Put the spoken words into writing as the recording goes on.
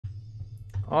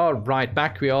All right,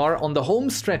 back we are on the home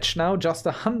stretch now. Just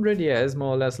 100 years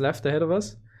more or less left ahead of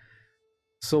us.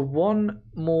 So one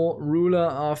more ruler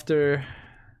after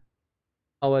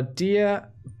our dear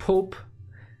Pope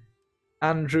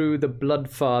Andrew the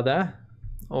Bloodfather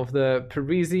of the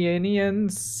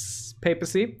Parisianians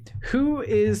papacy. Who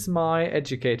is my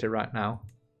educator right now?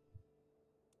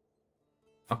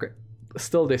 Okay,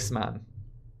 still this man.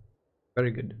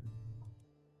 Very good.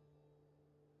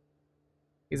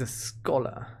 He's a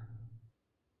scholar.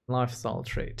 Lifestyle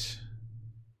trait.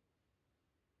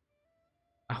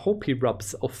 I hope he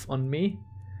rubs off on me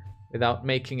without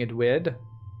making it weird.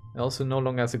 He also no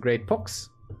longer has a great pox.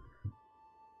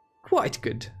 Quite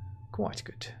good. Quite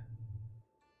good.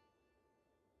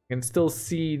 You can still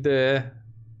see the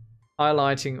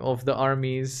highlighting of the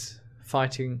armies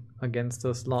fighting against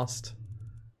us last.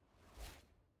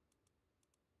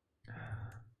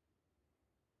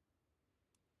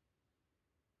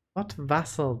 What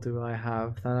vassal do I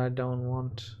have that I don't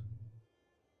want?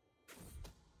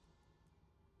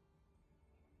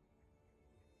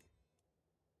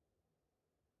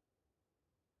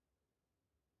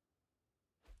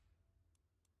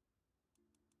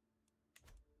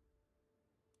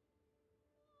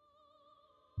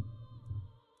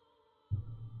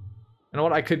 You know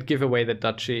what? I could give away the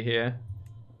duchy here.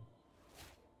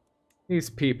 These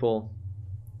people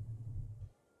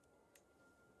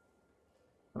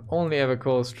only ever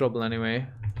cause trouble anyway.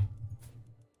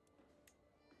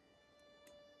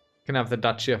 Can have the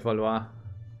Duchy of Valois.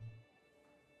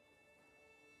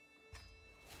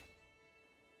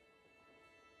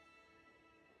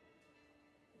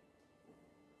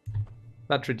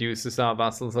 That reduces our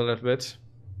vassals a little bit.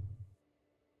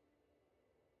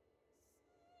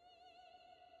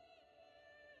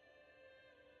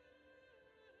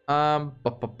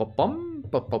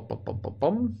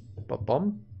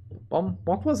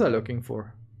 What was I looking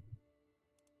for?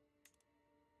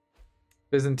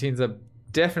 Byzantines are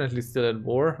definitely still at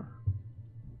war.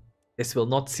 This will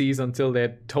not cease until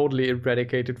they're totally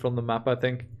eradicated from the map, I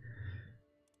think.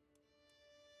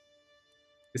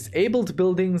 Disabled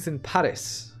buildings in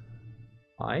Paris.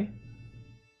 Why?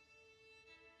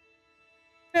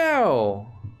 No!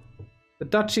 The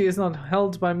duchy is not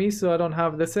held by me, so I don't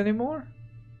have this anymore?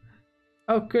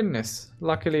 Oh goodness.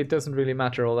 Luckily it doesn't really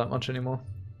matter all that much anymore.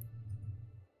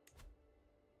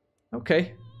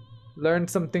 Okay. Learned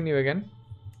something new again.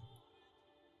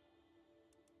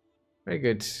 Very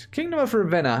good. Kingdom of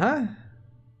Ravenna, huh?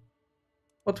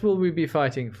 What will we be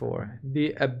fighting for?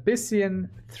 The Abyssian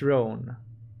throne.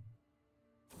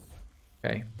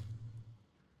 Okay.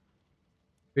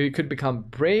 We could become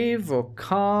brave or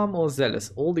calm or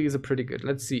zealous. All these are pretty good.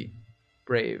 Let's see.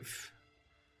 Brave.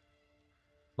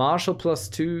 Martial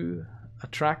 +2.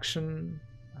 Attraction.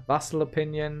 Vassal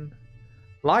opinion.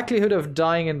 Likelihood of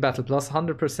dying in battle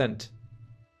 +100%.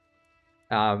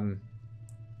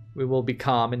 We will be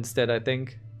calm instead, I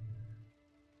think.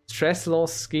 Stress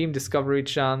loss, scheme, discovery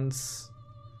chance.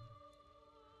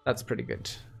 That's pretty good.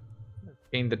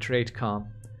 Gain the trait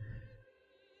calm.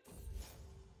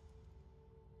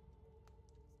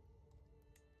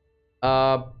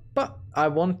 But I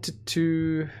wanted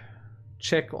to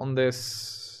check on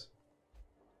this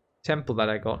temple that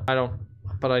I got. I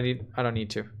don't need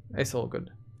to. It's all good.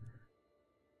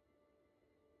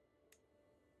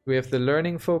 We have the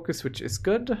learning focus, which is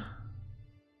good.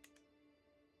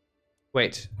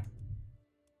 Wait.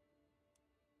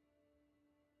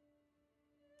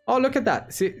 Oh, look at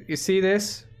that. See, you see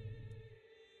this?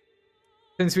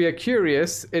 Since we are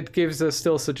curious, it gives us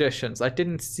still suggestions. I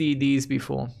didn't see these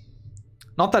before.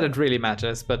 Not that it really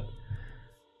matters, but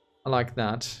I like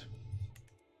that.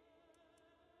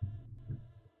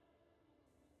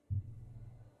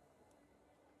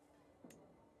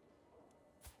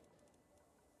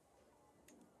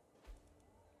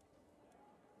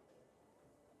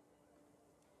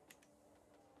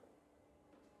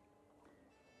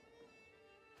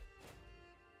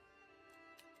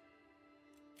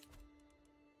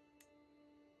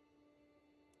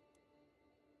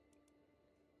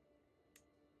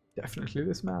 Definitely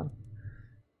this man.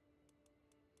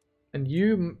 And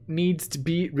you needs to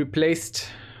be replaced.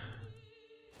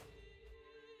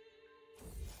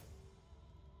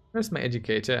 Where's my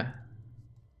educator?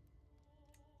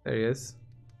 There he is.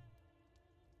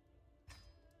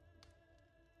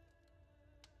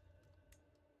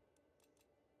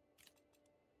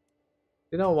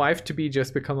 Did our wife to be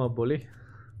just become a bully?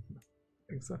 I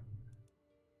think so.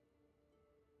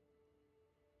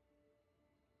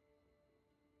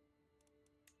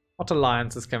 What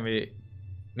alliances can we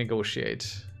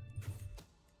negotiate?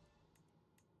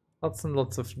 Lots and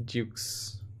lots of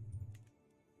dukes.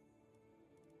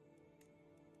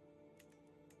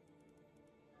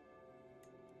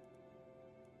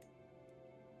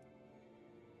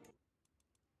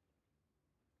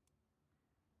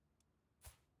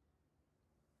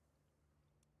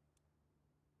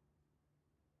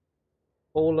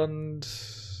 Poland,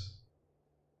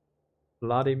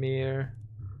 Vladimir.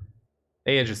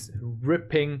 They are just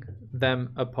ripping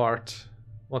them apart.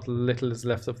 What little is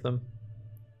left of them.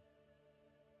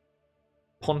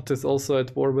 Pontus also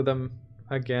at war with them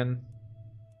again.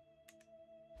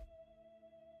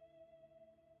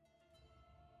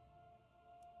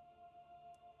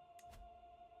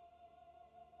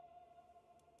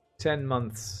 "10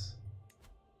 months.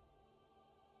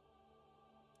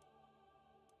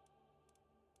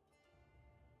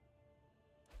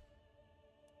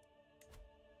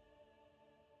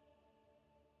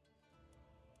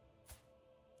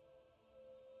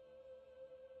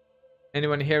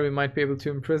 Anyone here we might be able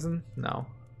to imprison? No.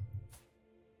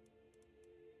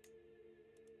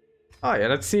 Oh yeah,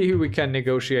 let's see who we can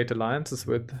negotiate alliances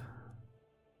with.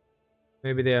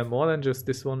 Maybe they are more than just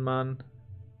this one man.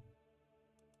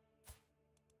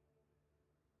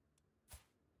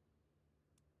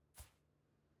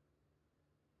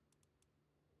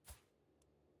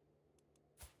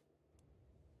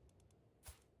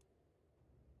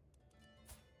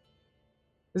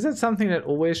 Is that something that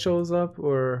always shows up,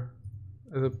 or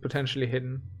is it potentially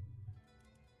hidden?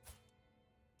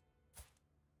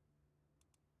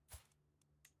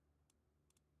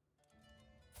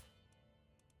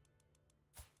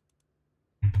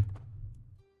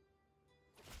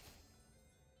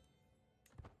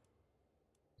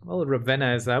 Well,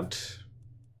 Ravenna is out.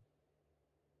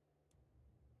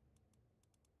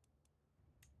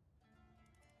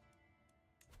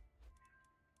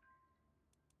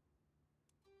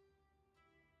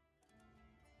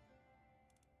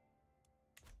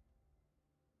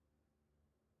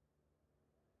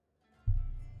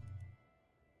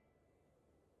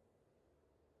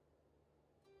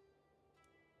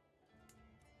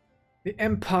 The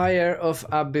Empire of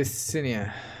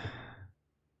Abyssinia.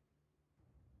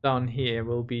 Down here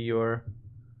will be your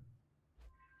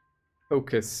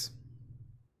focus.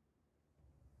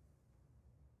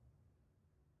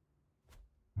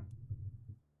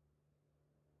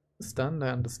 Understand, I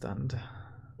understand.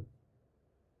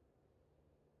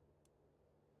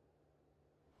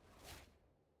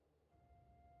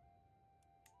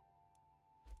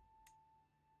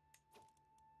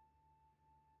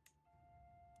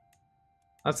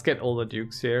 Let's get all the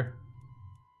dukes here.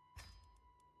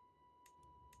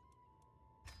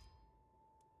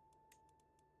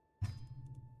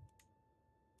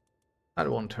 That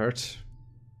won't hurt.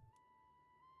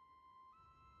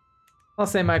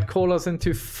 Plus they might call us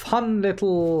into fun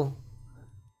little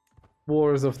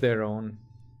wars of their own.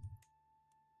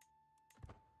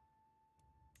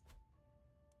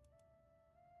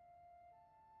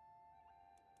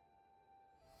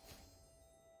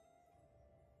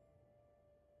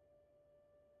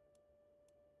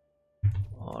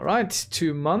 Alright,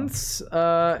 2 months.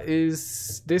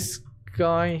 Is this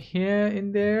guy here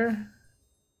in there?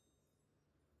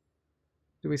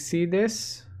 Do we see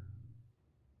this?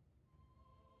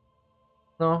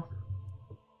 No.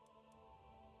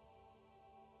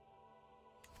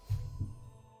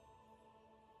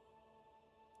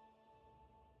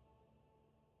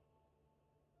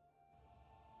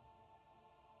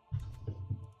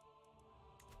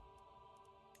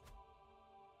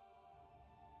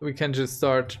 We can just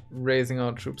start raising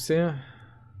our troops here.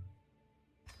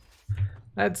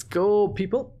 Let's go,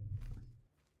 people.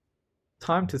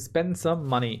 Time to spend some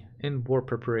money in war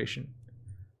preparation.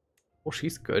 Oh,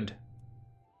 she's good.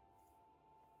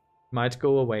 Might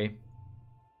go away.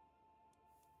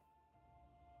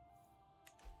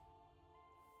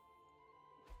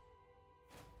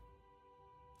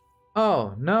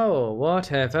 Oh no,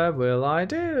 whatever will I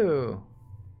do?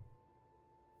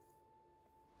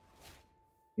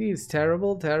 These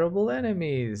terrible, terrible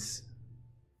enemies.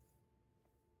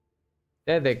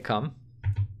 There they come.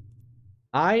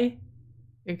 I,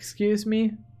 excuse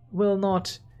me, will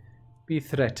not be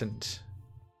threatened.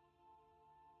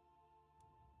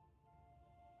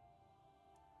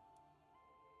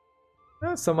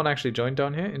 Oh, someone actually joined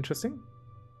down here, interesting.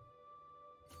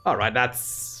 Alright,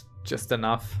 that's just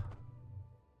enough.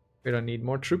 We don't need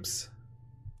more troops.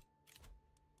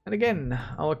 And again,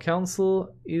 our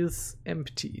council is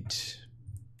emptied.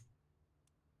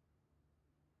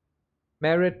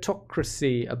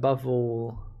 Meritocracy above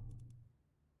all.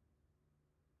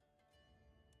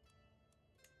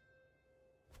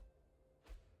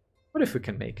 What if we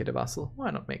can make it a vassal?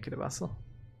 Why not make it a vassal?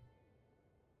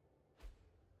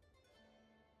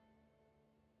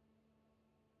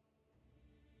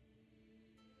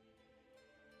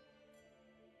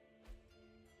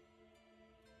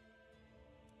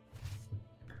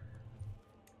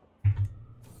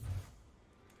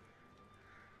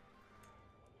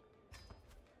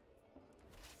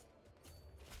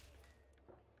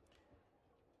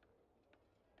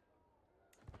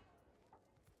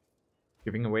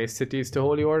 Giving away cities to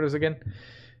holy orders again.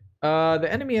 The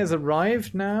enemy has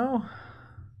arrived now.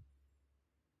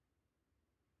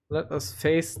 Let us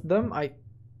face them. I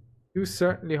do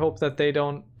certainly hope that they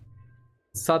don't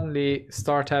suddenly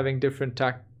start having different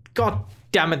God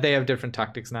damn it, they have different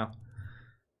tactics now.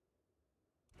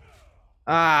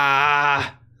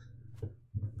 Ah!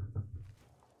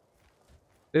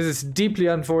 This is deeply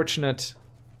unfortunate.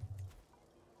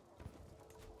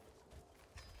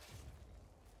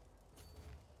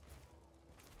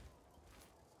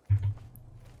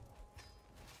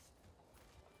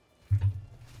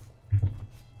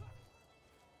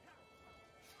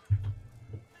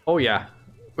 Oh yeah,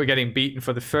 we're getting beaten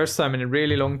for the first time in a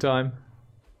really long time.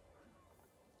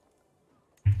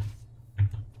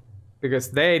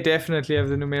 Because they definitely have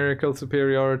the numerical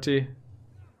superiority.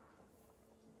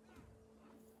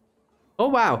 Oh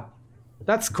wow,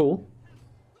 that's cool.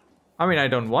 I mean, I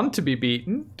don't want to be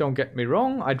beaten, don't get me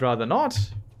wrong, I'd rather not.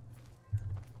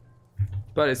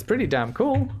 But it's pretty damn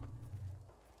cool.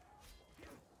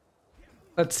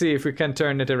 Let's see if we can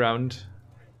turn it around.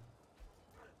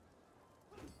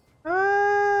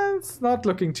 It's not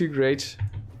looking too great.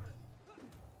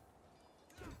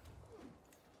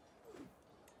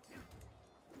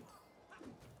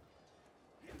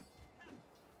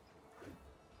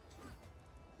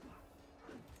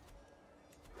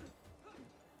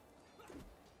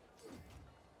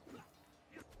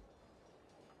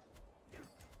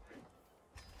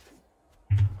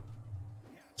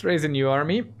 Let's raise a new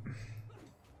army.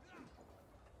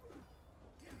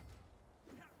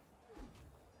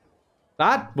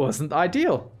 That wasn't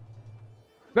ideal.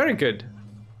 Very good.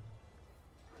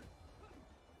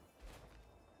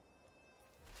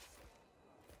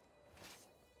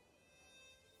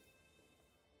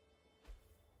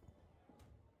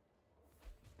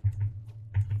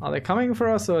 Are they coming for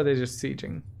us or are they just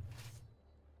sieging?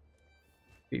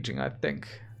 Sieging, I think.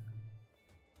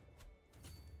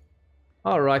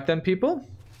 Alright then, people.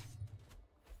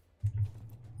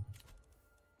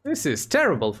 This is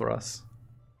terrible for us.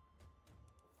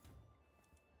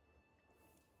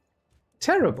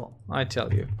 Terrible, I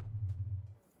tell you.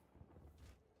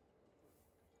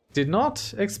 Did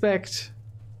not expect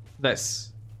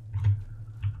this.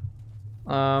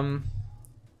 17,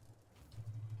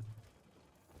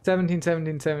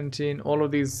 17, 17. All of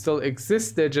these still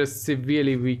exist, they're just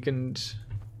severely weakened.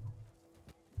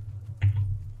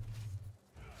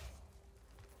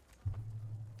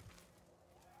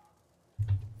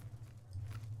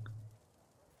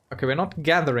 Okay, we're not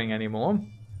gathering anymore.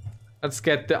 Let's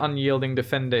get the unyielding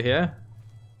defender here.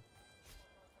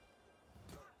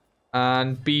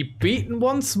 And be beaten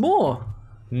once more.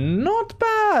 Not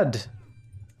bad.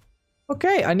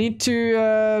 Okay, I need to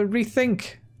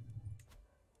rethink.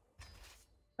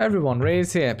 Everyone,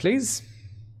 raise here, please.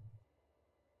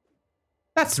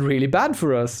 That's really bad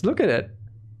for us. Look at it.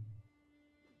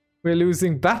 We're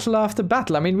losing battle after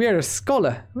battle. I mean, we're a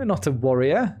scholar. We're not a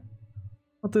warrior.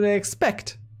 What do they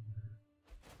expect?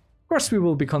 Of course we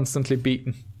will be constantly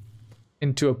beaten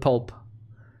into a pulp.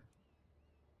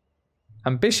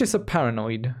 Ambitious or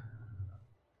paranoid?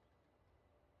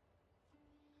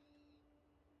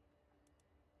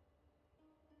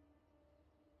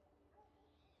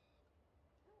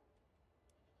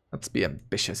 Let's be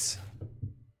ambitious.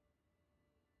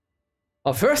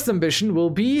 Our first ambition will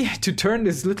be to turn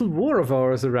this little war of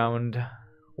ours around.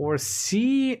 Or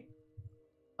see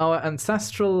our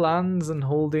ancestral lands and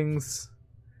holdings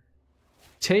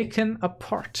taken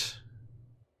apart.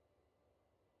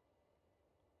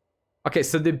 Okay,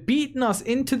 so they've beaten us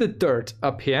into the dirt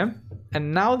up here,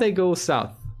 and now they go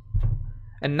south.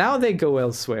 And now they go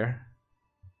elsewhere.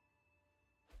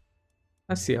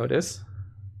 Let's see how it is.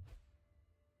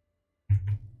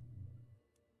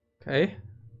 Okay.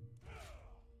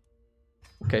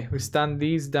 Okay, we stand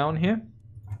these down here.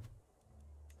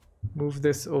 Move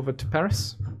this over to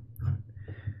Paris.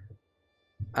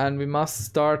 And we must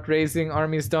start raising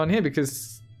armies down here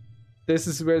because this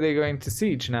is where they're going to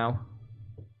siege now.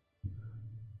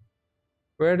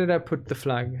 Where did I put the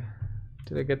flag?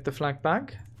 Did I get the flag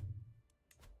back?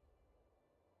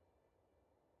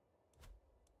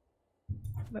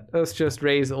 Let us just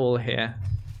raise all here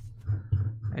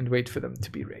and wait for them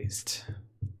to be raised.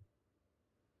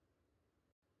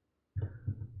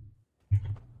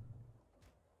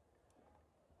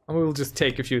 And we'll just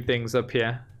take a few things up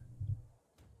here.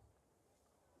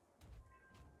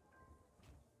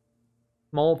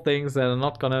 Small things that are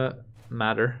not gonna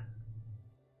matter.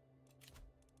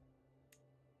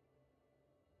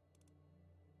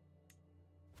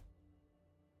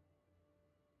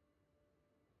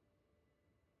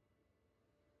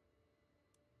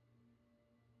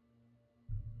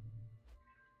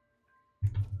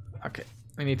 Okay,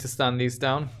 we need to stun these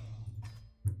down.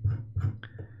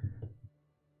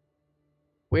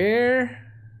 Where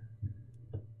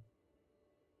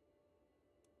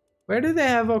do they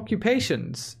have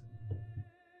occupations?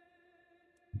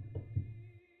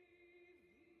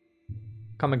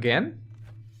 Come again?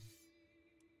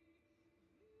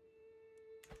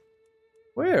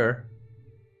 Where?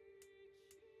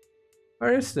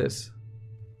 Where is this?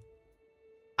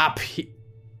 Up here.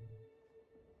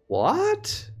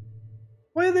 What?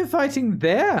 Why are they fighting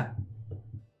there?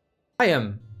 I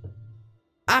am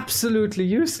absolutely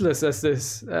useless as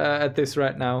this at this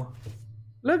right now.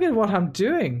 Look at what I'm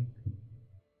doing.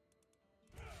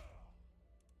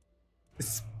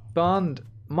 Spawned.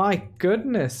 My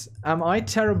goodness. Am I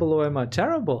terrible or am I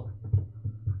terrible?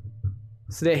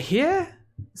 So they're here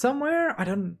somewhere? I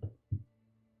don't...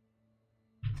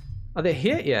 Are they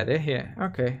here? Yeah, they're here.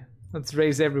 Okay. Let's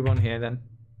raise everyone here then.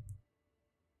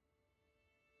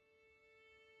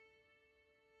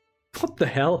 What the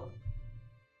hell?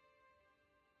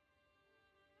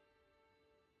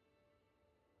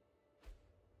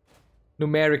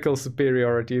 Numerical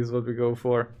superiority is what we go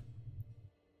for.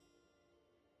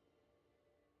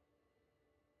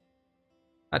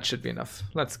 That should be enough.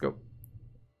 Let's go.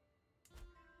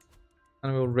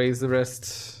 And we'll raise the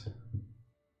rest.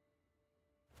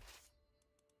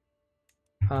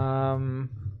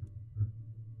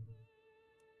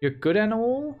 You're good and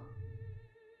all,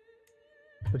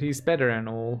 but he's better and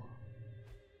all.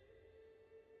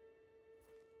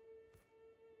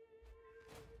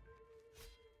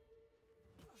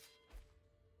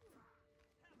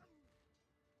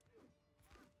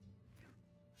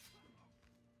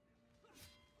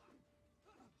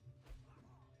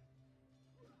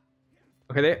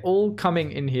 Okay, they're all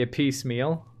coming in here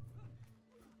piecemeal.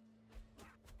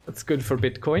 That's good for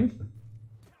Bitcoin.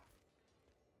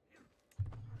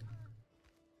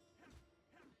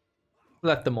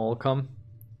 Let them all come.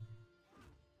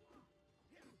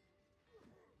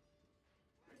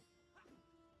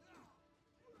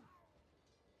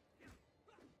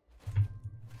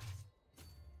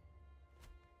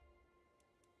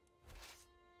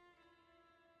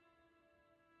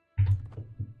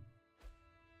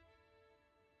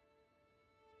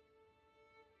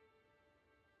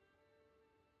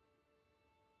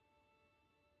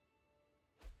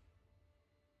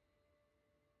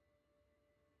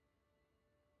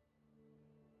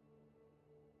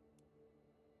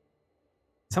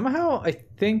 Somehow, I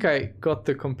think I got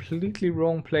the completely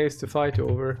wrong place to fight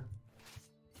over.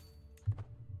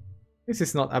 This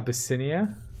is not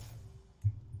Abyssinia.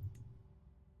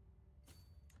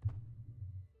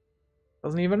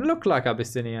 Doesn't even look like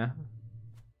Abyssinia.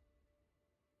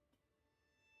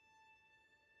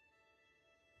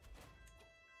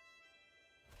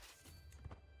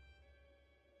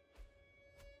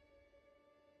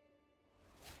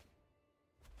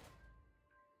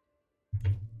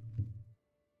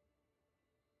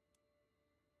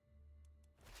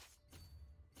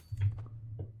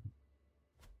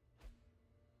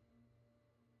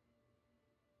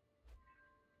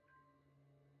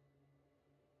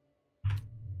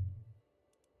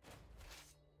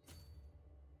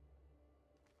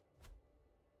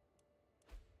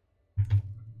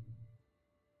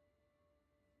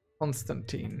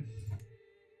 Constantine.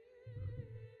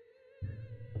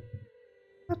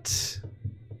 What?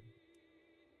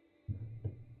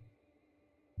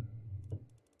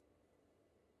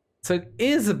 So it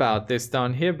is about this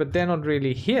down here, but they're not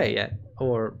really here yet.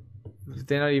 Or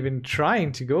they're not even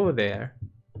trying to go there.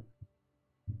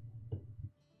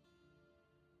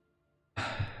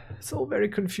 It's all very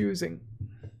confusing.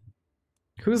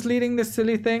 Who's leading this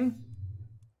silly thing?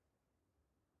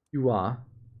 You are.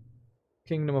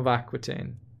 Kingdom of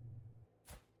Aquitaine.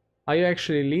 Are you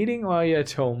actually leading or are you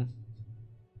at home?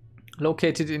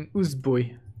 Located in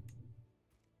Uzbuy.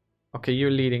 Okay,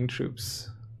 you're leading troops.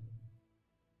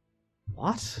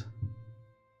 What?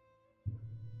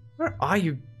 Where are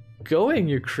you going,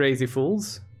 you crazy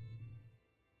fools?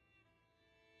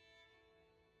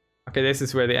 Okay, this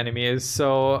is where the enemy is.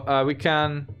 So we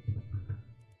can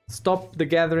stop the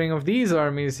gathering of these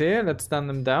armies here. Let's stand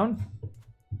them down.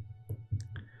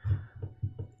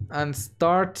 And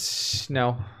start...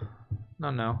 No. No,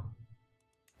 no.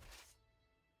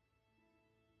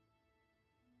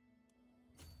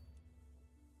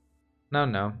 No,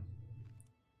 no.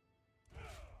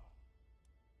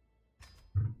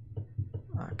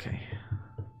 Okay.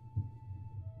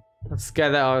 Let's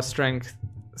gather our strength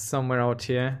somewhere out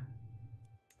here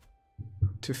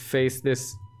to face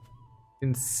this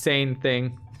insane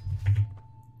thing.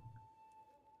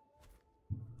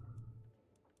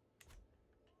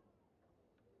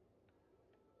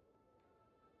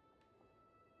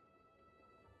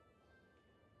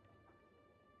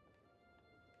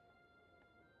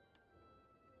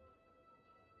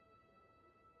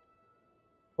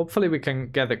 Hopefully we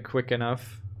can gather quick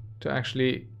enough to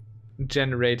actually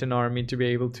generate an army to be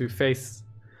able to face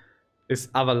this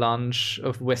avalanche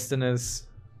of Westerners,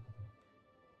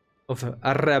 of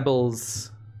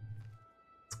rebels.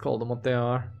 Let's call them what they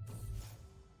are.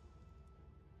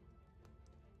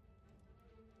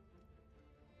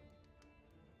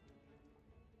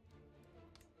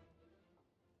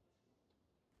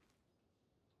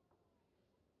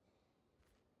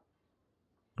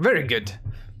 Very good.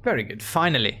 Very good.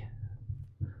 Finally.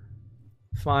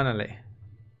 Finally.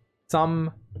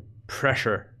 Some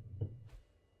pressure.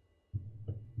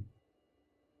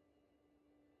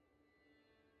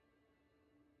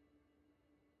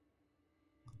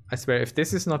 I swear, if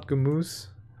this is not Gumuz,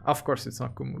 of course it's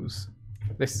not Gumuz.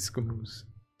 This is Gumuz.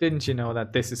 Didn't you know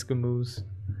that this is Gumuz?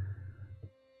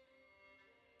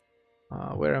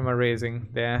 Where am I raising?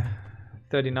 There.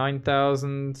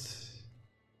 39,000.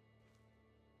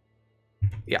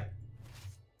 Yeah.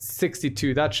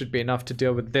 62, that should be enough to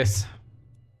deal with this.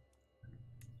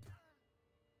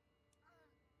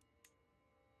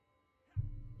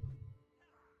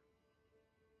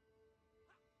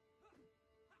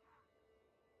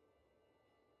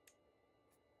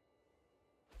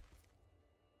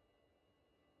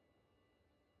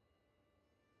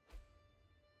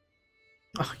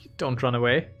 Oh, don't run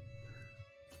away.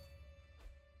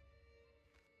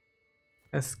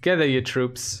 Let's gather your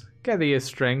troops. Gather your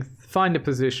strength. Find a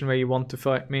position where you want to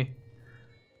fight me.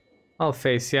 I'll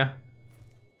face you.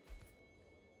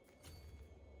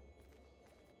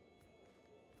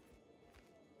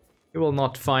 You will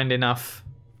not find enough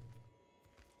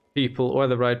people or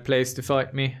the right place to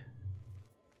fight me.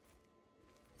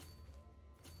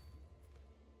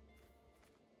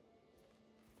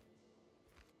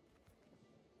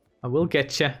 I will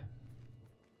get you.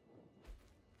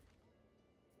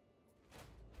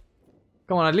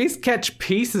 Come on, at least catch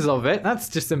pieces of it. That's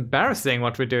just embarrassing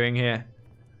what we're doing here.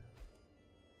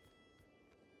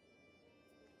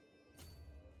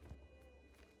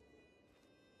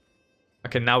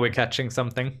 Okay, now we're catching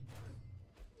something.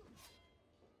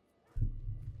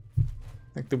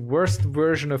 Like the worst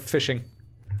version of fishing.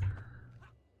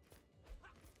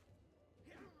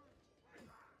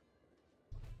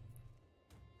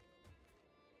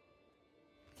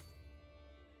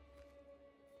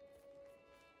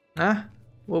 Ah,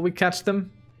 will we catch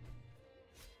them?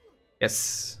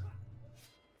 Yes.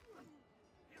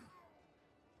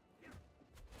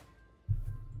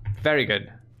 Very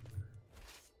good.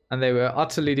 And they were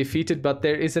utterly defeated, but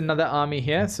there is another army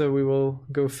here, so we will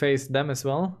go face them as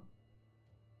well.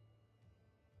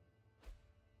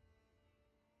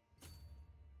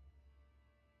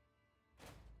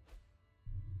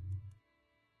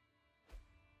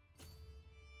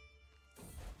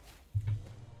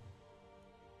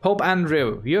 Pope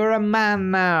Andrew, you're a man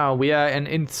now. We are an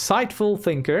insightful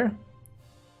thinker.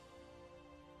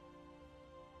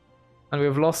 And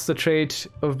we've lost the trait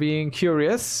of being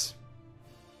curious.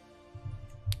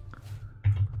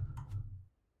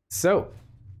 So,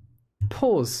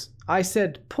 pause. I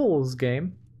said pause,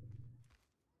 game.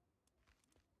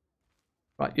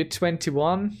 Right, you're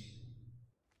 21.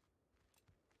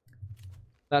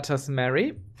 Let us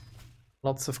marry.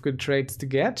 Lots of good traits to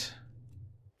get.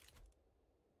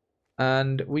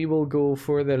 And we will go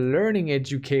for the learning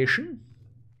education.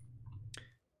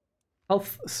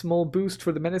 Health, small boost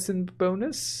for the medicine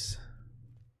bonus.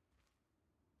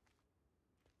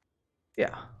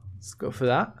 Yeah, let's go for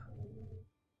that.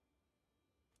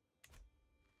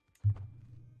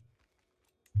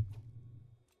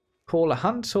 Call a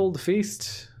hunt, hold a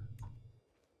feast.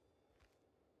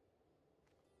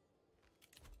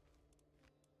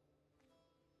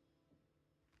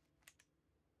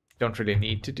 Don't really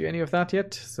need to do any of that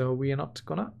yet, so we are not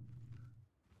gonna.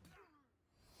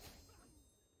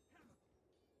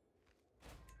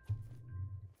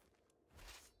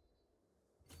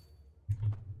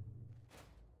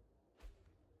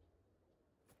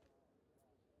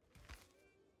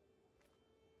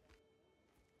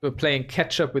 We're playing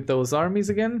catch up with those armies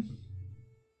again.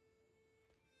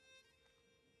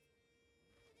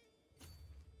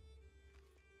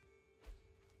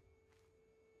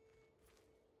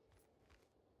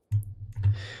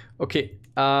 Okay,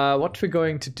 what we're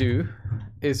going to do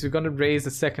is we're going to raise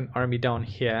a second army down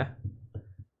here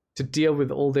to deal with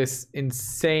all this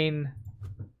insane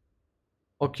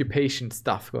occupation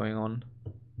stuff going on.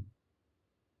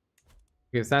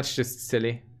 Because that's just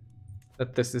silly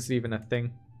that this is even a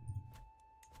thing.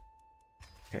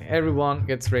 Okay, everyone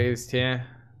gets raised here.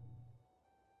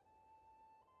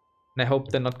 And I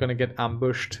hope they're not going to get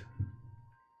ambushed.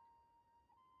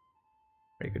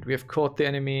 Very good, we have caught the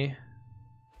enemy.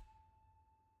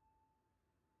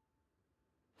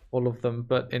 all of them,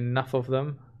 but enough of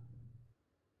them.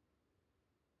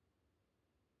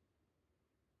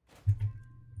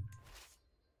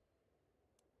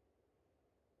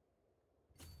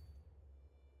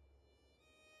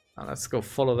 Now let's go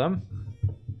follow them.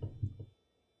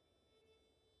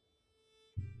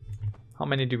 How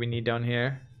many do we need down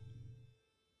here?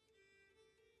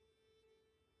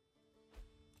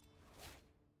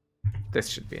 This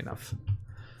should be enough.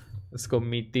 Let's go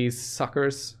meet these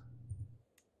suckers.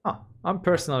 Ah, I'm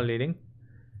personal leading.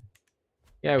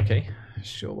 Yeah, okay.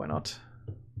 Sure, why not?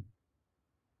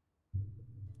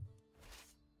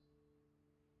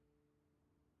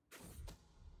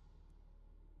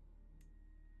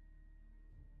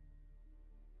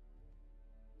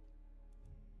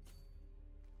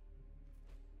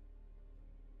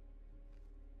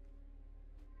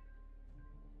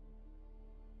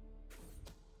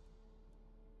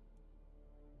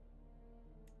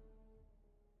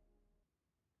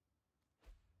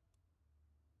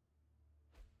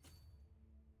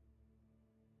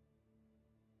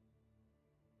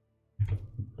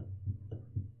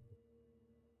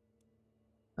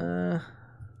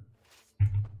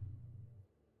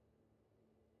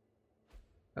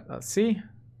 Let's see.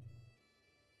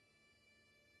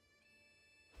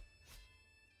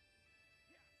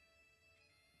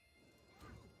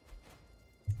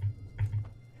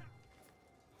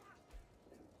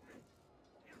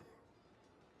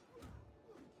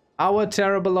 Our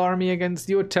terrible army against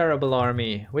your terrible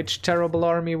army. Which terrible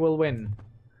army will win?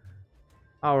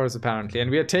 Ours, apparently.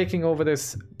 And we are taking over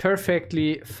this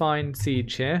perfectly fine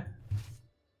siege here.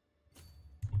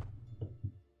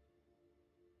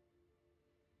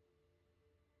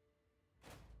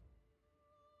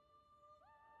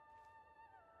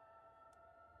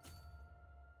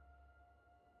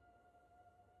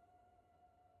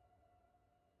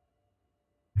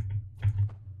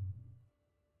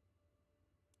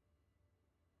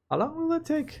 How long will that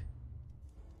take?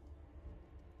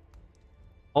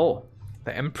 Oh,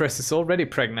 the Empress is already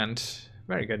pregnant.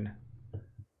 Very good.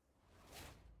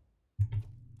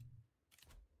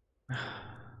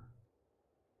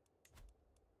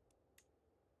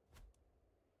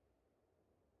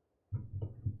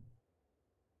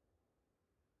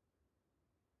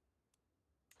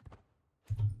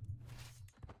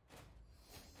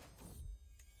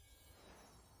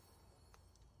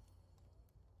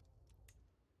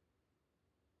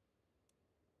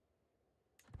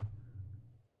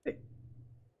 Hey.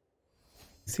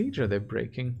 Siege are they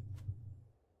breaking?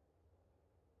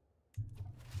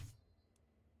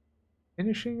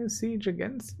 Finishing a siege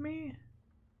against me?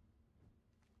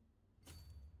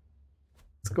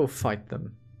 Let's go fight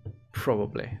them.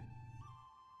 Probably.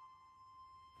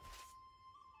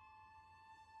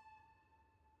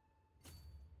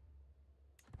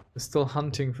 We're still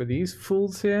hunting for these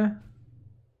fools here.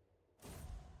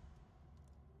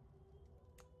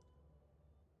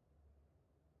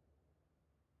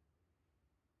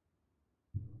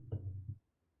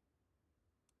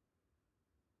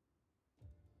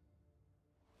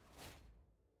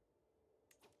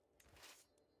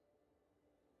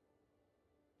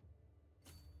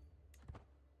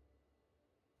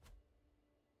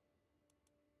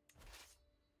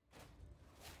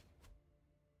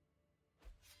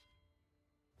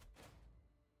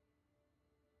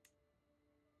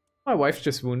 My wife's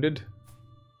just wounded.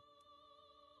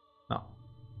 No.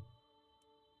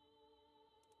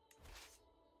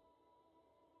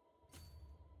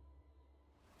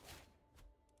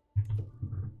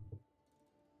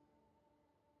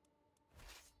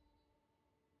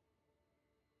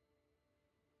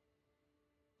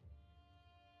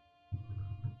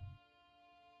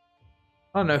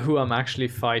 I don't know who I'm actually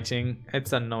fighting.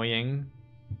 It's annoying.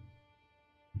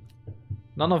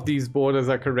 None of these borders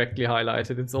are correctly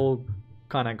highlighted. It's all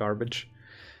kind of garbage.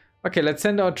 Okay, let's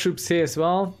send our troops here as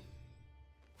well.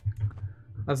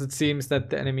 As it seems that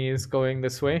the enemy is going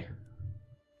this way.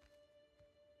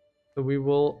 So we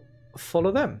will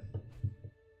follow them.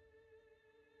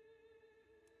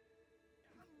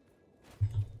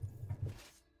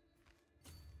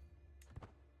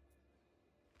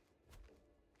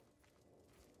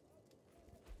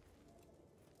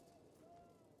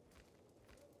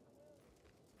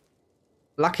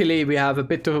 Luckily, we have a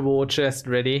bit of a war chest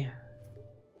ready.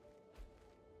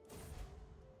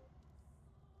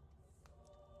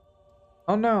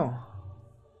 Oh no.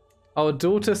 Our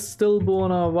daughter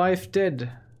stillborn, our wife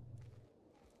dead.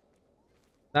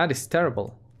 That is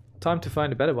terrible. Time to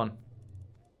find a better one.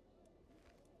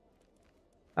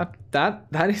 That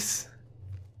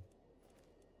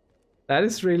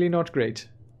is really not great.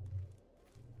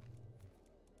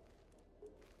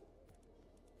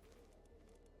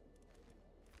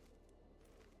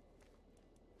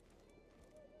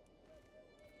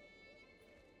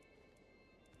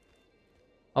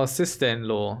 Our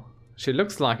sister-in-law. She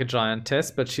looks like a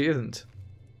giantess, but she isn't.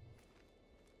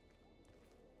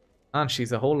 And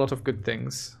she's a whole lot of good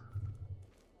things.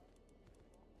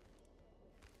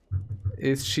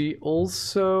 Is she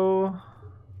also...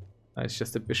 Oh, it's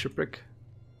just a bishopric.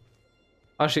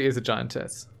 Oh, she is a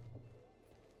giantess.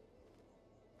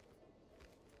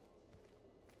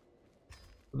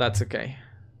 That's okay.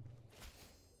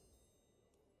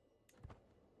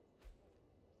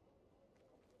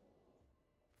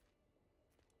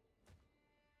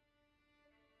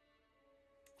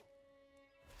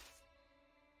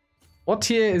 What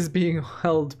tier is being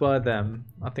held by them?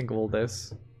 I think all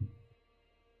this.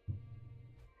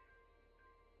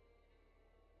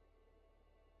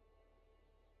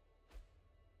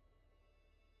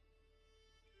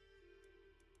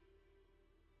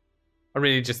 I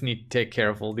really just need to take care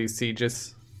of all these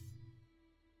sieges.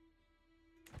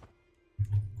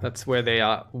 That's where they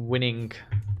are winning.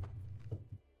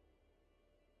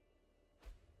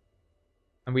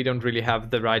 And we don't really have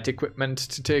the right equipment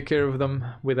to take care of them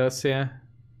with us here.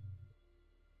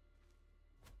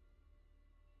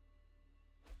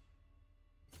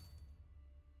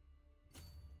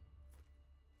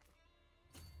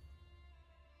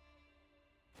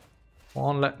 Come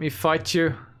on, let me fight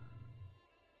you.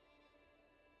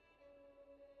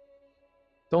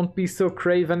 Don't be so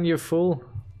craven, you fool.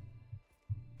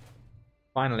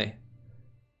 Finally.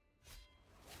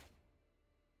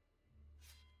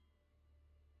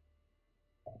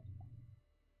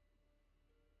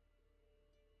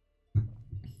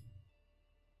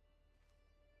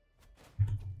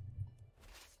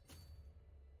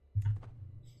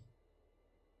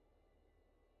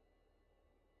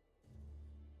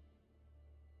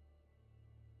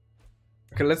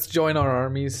 Okay, let's join our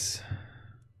armies.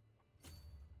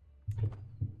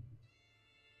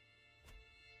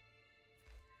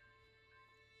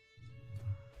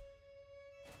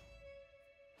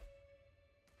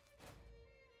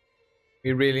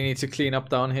 We really need to clean up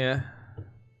down here.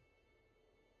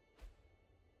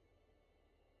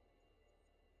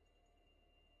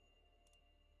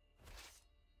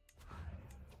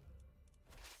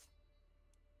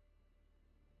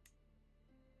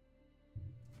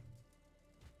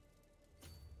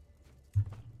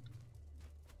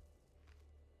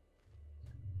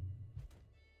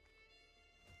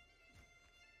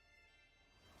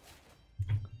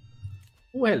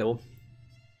 Oh, hello.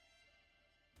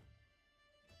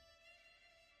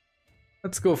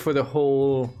 Let's go for the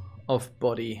whole of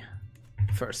body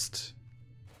first.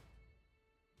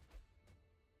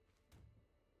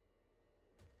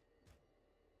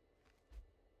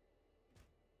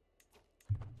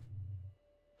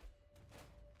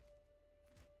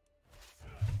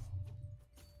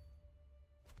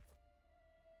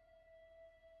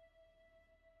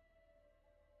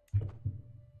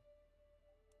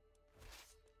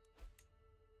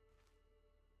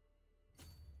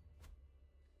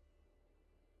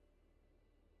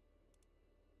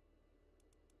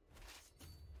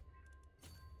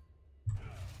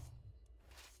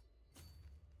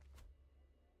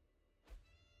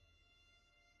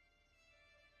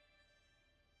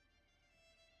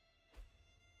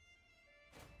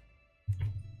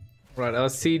 Right, our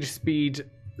siege speed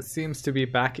seems to be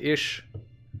back-ish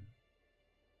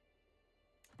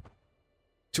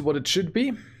to what it should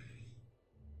be.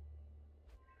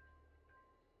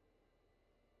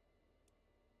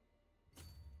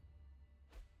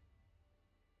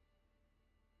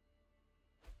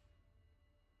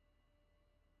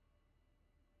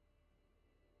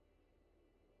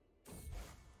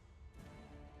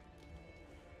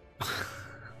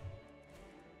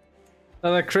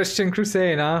 Another Christian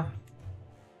crusade, huh?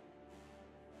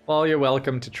 Well, you're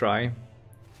welcome to try.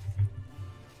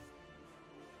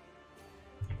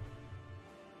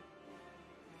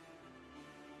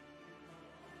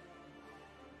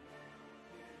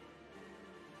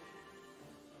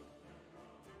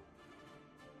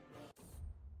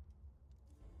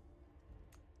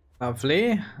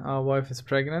 Lovely. Our wife is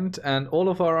pregnant, and all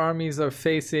of our armies are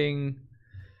facing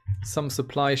some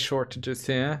supply shortages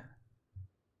here.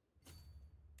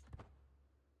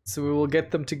 So we will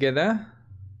get them together.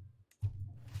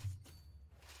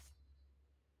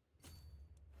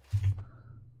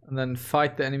 And then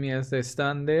fight the enemy as they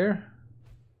stand there.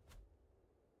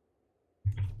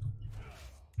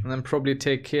 And then probably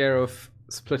take care of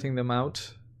splitting them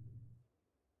out.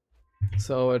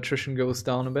 So attrition goes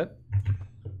down a bit.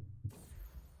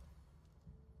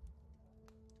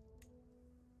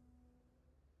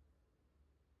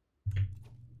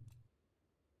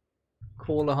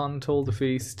 Call a hunt, hold the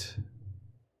feast.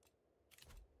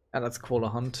 And let's call a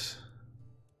hunt.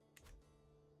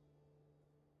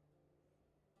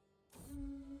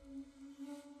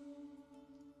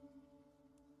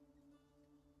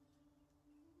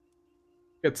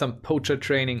 Get some poacher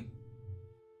training.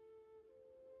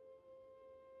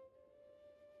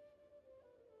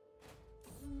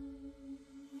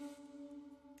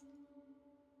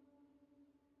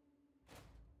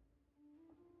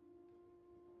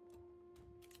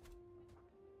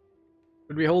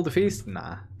 Would we hold the feast?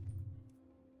 Nah.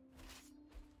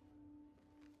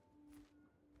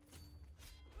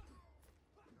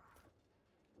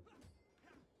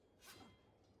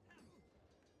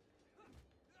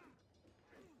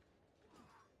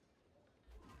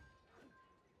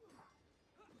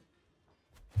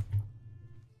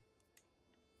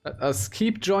 Let us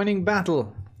keep joining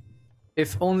battle.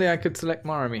 If only I could select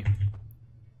my army.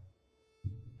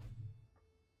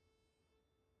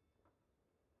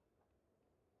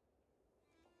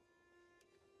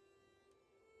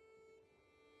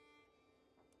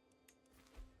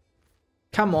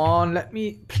 Come on, let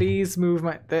me please move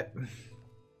my...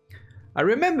 I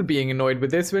remember being annoyed with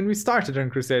this when we started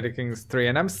on Crusader Kings III,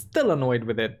 and I'm still annoyed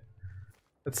with it.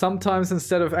 But sometimes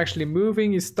instead of actually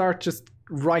moving, you start just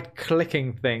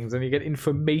right-clicking things and you get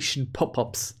information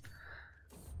pop-ups.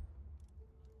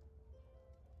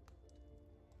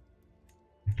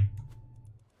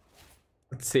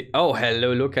 Let's see. Oh,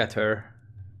 hello, look at her.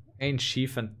 Ain't she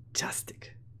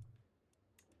fantastic?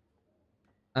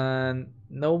 And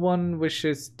no one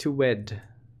wishes to wed.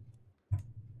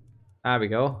 There we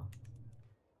go.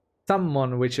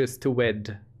 Someone wishes to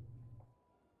wed.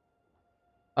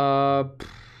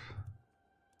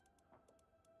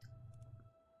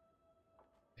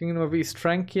 Kingdom of East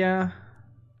Francia.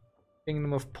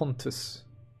 Kingdom of Pontus.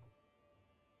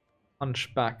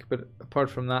 Hunchback, but apart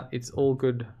from that, it's all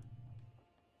good.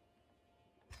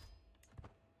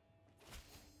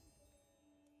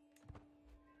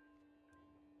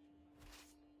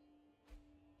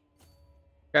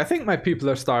 I think my people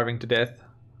are starving to death.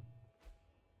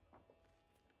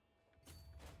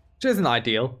 Which isn't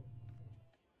ideal.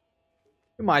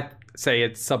 You might say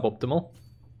it's suboptimal.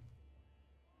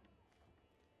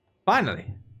 Finally.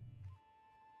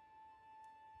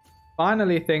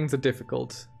 Finally things are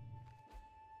difficult.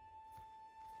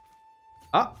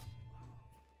 Ah.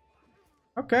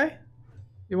 Okay.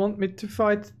 You want me to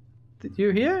fight you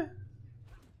here?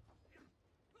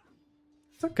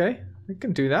 It's okay. We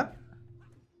can do that.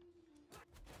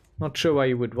 Not sure why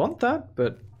you would want that,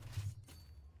 but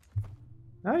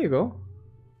there you go.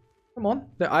 Come on,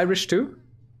 they're Irish too.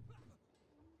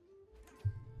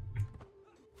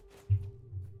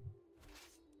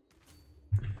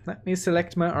 Let me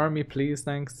select my army, please,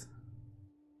 thanks.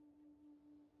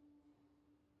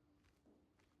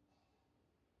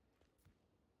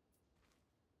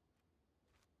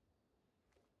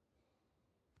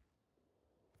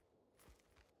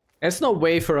 There's no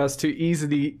way for us to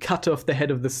easily cut off the head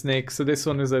of the snake, so this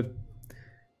one is a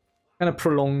kind of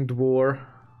prolonged war.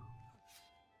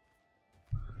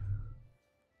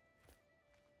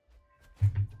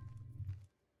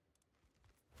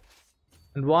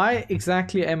 And why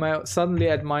exactly am I suddenly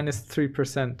at minus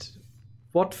 3%?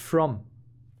 What from?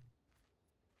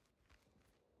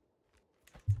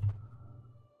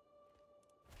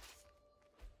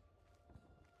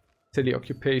 Silly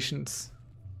occupations.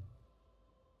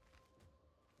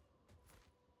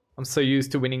 I'm so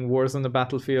used to winning wars on the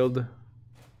battlefield.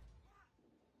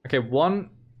 Okay, one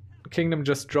kingdom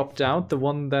just dropped out, the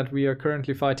one that we are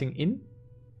currently fighting in.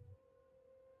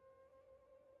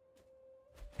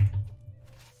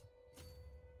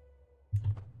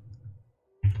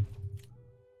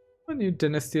 A new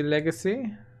dynasty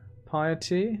legacy,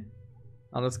 piety.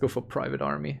 Now let's go for private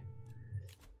army.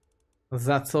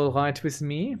 That's all right with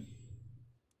me.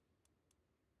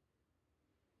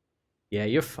 Yeah,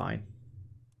 you're fine.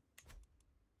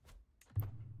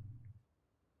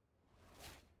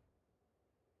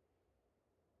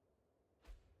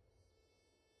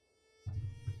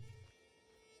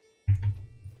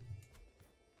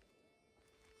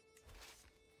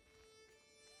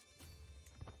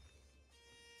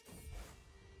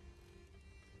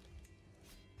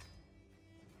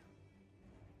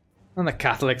 And the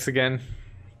Catholics again.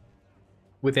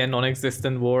 With their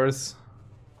non-existent wars.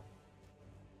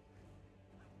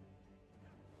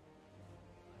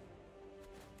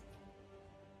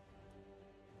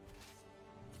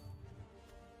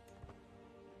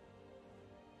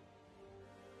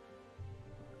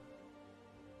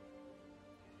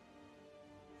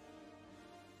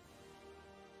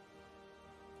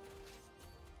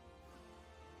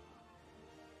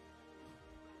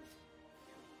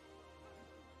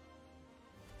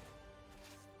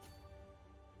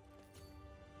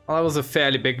 Well, that was a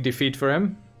fairly big defeat for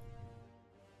him.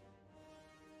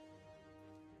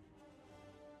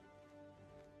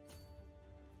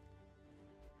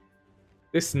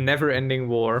 This never-ending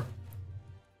war.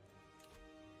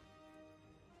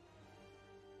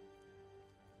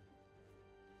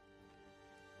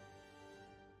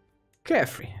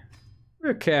 Carefree.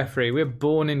 We're carefree. We're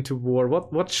born into war.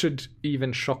 What should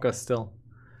even shock us still?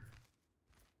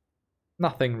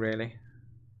 Nothing really.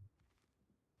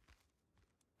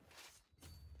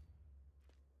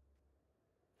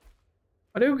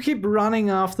 Why do we keep running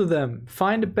after them?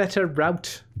 Find a better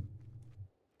route.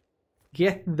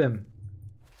 Get them.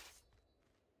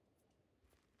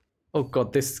 Oh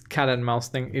god, this cat and mouse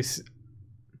thing is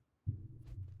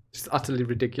just utterly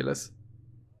ridiculous.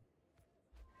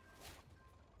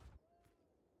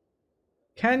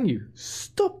 Can you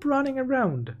stop running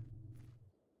around?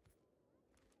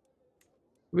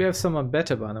 We have someone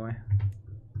better, by the way.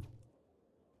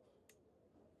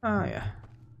 Ah, yeah.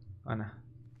 I know.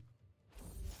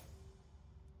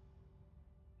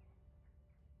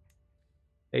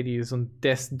 Lady is on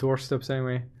death's doorsteps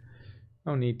anyway.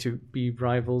 No need to be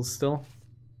rivals still.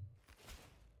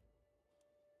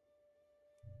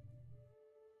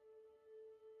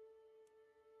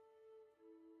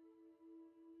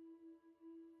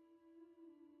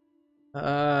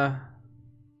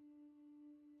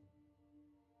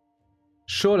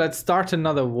 Sure, let's start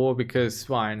another war because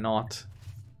why not?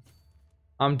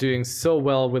 I'm doing so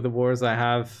well with the wars I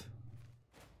have.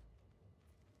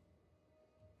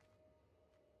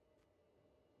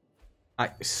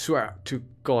 I swear to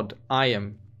God, I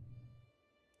am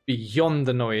beyond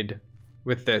annoyed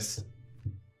with this.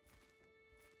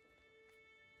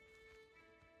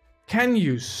 Can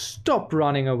you stop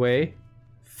running away?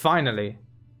 Finally.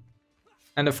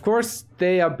 And of course,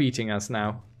 they are beating us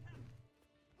now.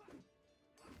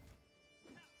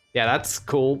 Yeah, that's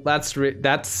cool. That's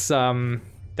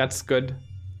good.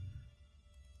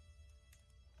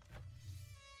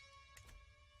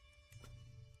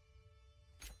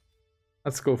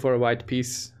 Let's go for a white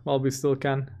piece while we still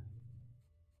can.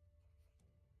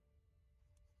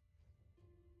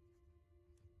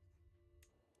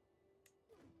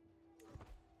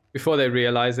 Before they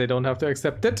realize they don't have to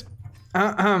accept it.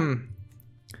 Alright,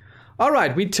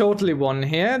 we totally won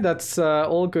here. That's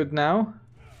all good now.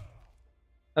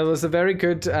 That was a very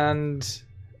good and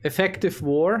effective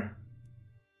war.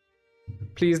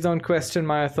 Please don't question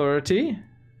my authority.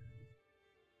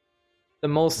 The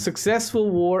most successful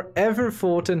war ever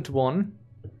fought and won.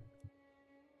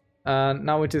 And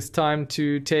now it is time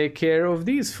to take care of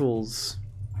these fools.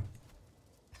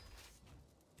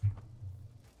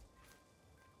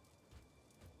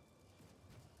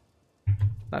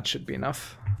 That should be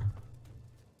enough.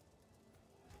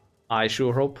 I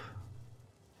sure hope.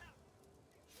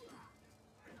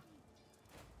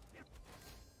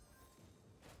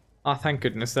 Ah, thank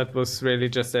goodness, that was really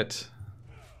just it.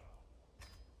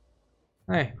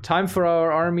 Hey, time for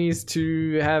our armies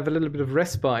to have a little bit of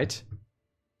respite.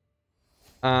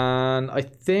 And I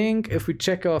think if we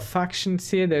check our factions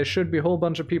here, there should be a whole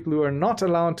bunch of people who are not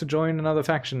allowed to join another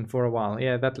faction for a while.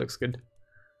 Yeah, that looks good.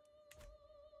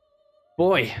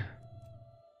 Boy.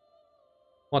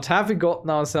 What have we gotten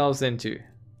ourselves into?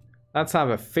 Let's have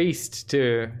a feast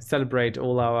to celebrate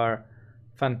all our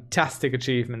fantastic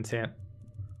achievements here.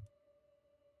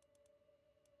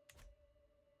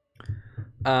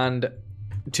 And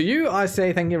to you, I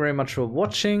say thank you very much for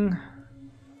watching.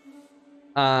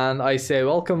 And I say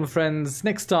welcome, friends,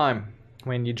 next time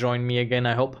when you join me again,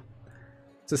 I hope.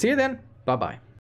 So see you then. Bye-bye.